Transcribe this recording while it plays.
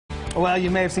Well,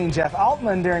 you may have seen Jeff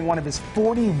Altman during one of his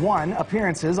 41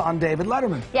 appearances on David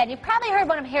Letterman. Yeah, and you probably heard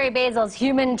one of Harry Basil's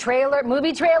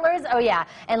movie trailers. Oh, yeah,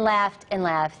 and laughed and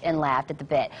laughed and laughed at the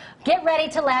bit. Get ready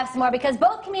to laugh some more because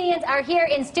both comedians are here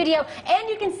in studio, and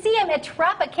you can see them at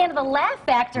Tropicana, the Laugh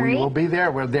Factory. We will be there.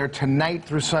 We're there tonight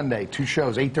through Sunday. 2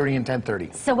 shows, 8:30 and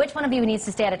 10:30. So which one of you needs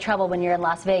to stay out of trouble when you're in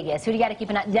Las Vegas? Who do you got to keep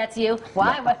an eye on? That's you?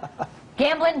 Why? No. What?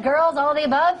 Gambling, girls, all of the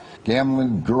above?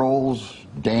 Gambling, girls,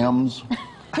 dams.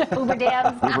 Uber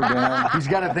dams. Uber dams. He's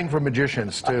got a thing for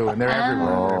magicians, too, and they're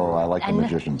everywhere. Oh, I like the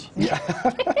magicians. Yeah.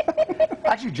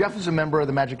 Actually, Jeff is a member of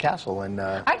the Magic Castle. And,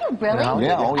 are you really? Yeah, oh,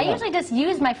 yeah. I usually just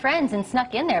used my friends and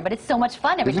snuck in there, but it's so much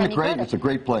fun every time you go. Isn't it great? It's a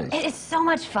great place. It is so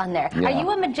much fun there. Yeah. Are you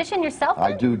a magician yourself?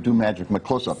 I do magic,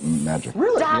 close-up magic.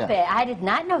 Really? Stop it. I did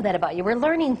not know that about you. We're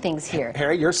learning things here.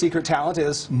 Harry, your secret talent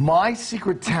is? My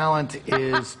secret talent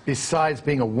is, besides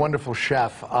being a wonderful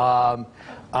chef,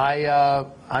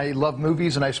 I love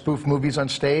movies and I spoof movies on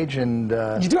stage, and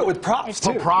You do it with props,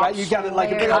 too. props. Right? You got it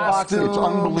like a big old box. It's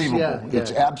unbelievable. Yeah, yeah.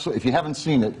 It's absolutely. If you haven't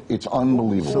seen it, it's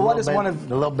unbelievable. So what is one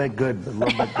of? A little bit good, a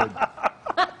little bit good.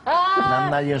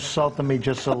 Now you're insulting me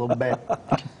just a little bit,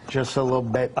 just a little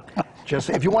bit. Just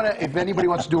if you want to, if anybody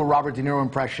wants to do a Robert De Niro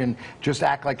impression, just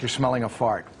act like you're smelling a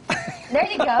fart. There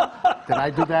you go. Did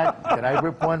I do that? Did I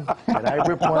rip one? Did I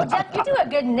rip one? Well, Jeff, you do a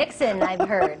good Nixon, I've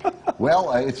heard.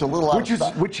 Well, it's a little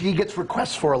Which he gets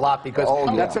requests for a lot because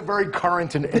yeah. that's a very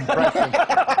current impression.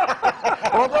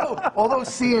 although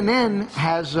CNN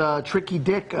has Tricky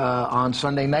Dick on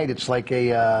Sunday night. It's like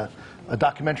a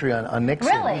documentary on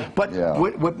Nixon. Really? But yeah.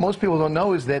 what most people don't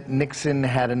know is that Nixon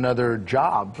had another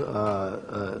job.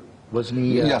 Wasn't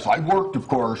he? Yes, I worked, of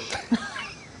course,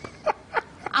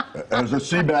 as a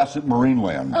sea bass at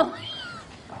Marineland. Oh.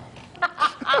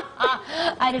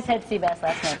 I just had sea bass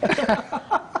last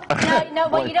night. No,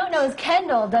 what you don't know is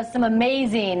Kendall does some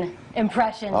amazing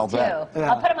impressions, I'll too. bet. Yeah.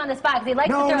 I'll put him on the spot because he likes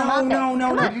to throw them out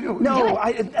there. No,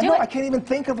 it. I can't even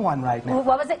think of one right now.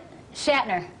 What was it?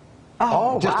 Shatner.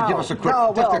 Oh, Just to give us a quick,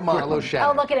 No, just well, a quick little one. Shatner.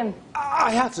 Oh, look at him.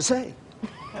 I have to say,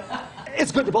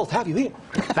 it's good to both have you here.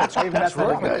 That's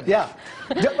really good. Yeah.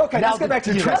 Okay, Now let's get back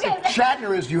to you. trick of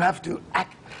Shatner is you have to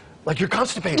act like you're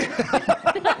constipated.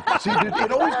 See,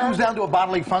 it always comes down to a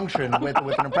bodily function with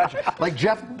an impression. Like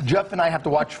Jeff and I have to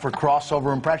watch for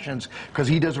crossover impressions because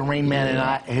he does a Rain Man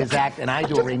in his act, and I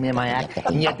do a Rain Man in my act.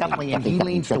 And yeah, definitely, and he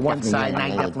leans to one side, and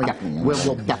I definitely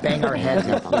will bang our heads.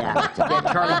 Yeah,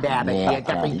 Charlie Babbitt. Yeah,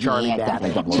 definitely Charlie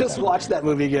Babbitt. Just watch that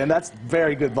movie again. That's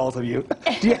very good, both of you.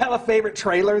 Do you have a favorite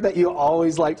trailer that you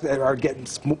always like that are getting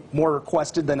more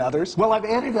requested than others? Well, I've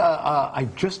added. I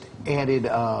just added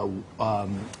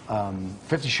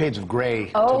 50 Shades of Grey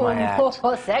to my act.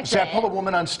 Sexy. So I pull a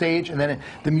woman on stage, and then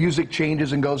the music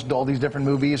changes and goes into all these different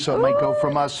movies. So it might go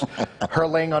from her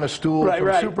laying on a stool,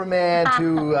 from Superman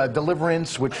to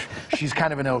Deliverance, which she's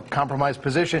kind of in a compromised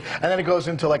position, and then it goes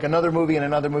into like another movie and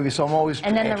another movie. So I'm always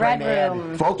and then the Red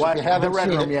Room. Folks, if you haven't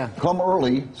seen it, come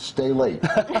early, stay late.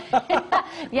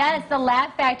 Yeah, it's the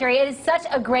Laugh Factory. It is such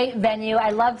a great venue. I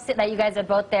love that you guys are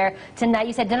both there tonight.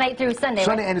 You said tonight through Sunday,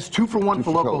 Sunday, right? and it's 2 for 1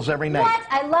 for locals every night. What?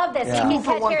 I love this. Yeah. You can 2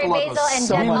 for catch 1 Harry for Basil locals. and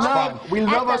So Jeff Altman. we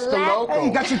love us the locals. Hey,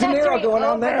 you got your De Niro going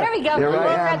on there. There we go. There We're I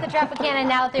over am. at the Tropicana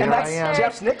now through Here I am.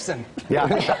 Jeff's Nixon. Yeah.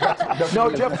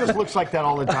 No, Jeff just looks like that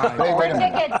all the time. For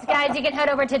tickets, guys, you can head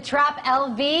over to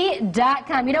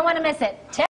troplv.com. You don't want to miss it.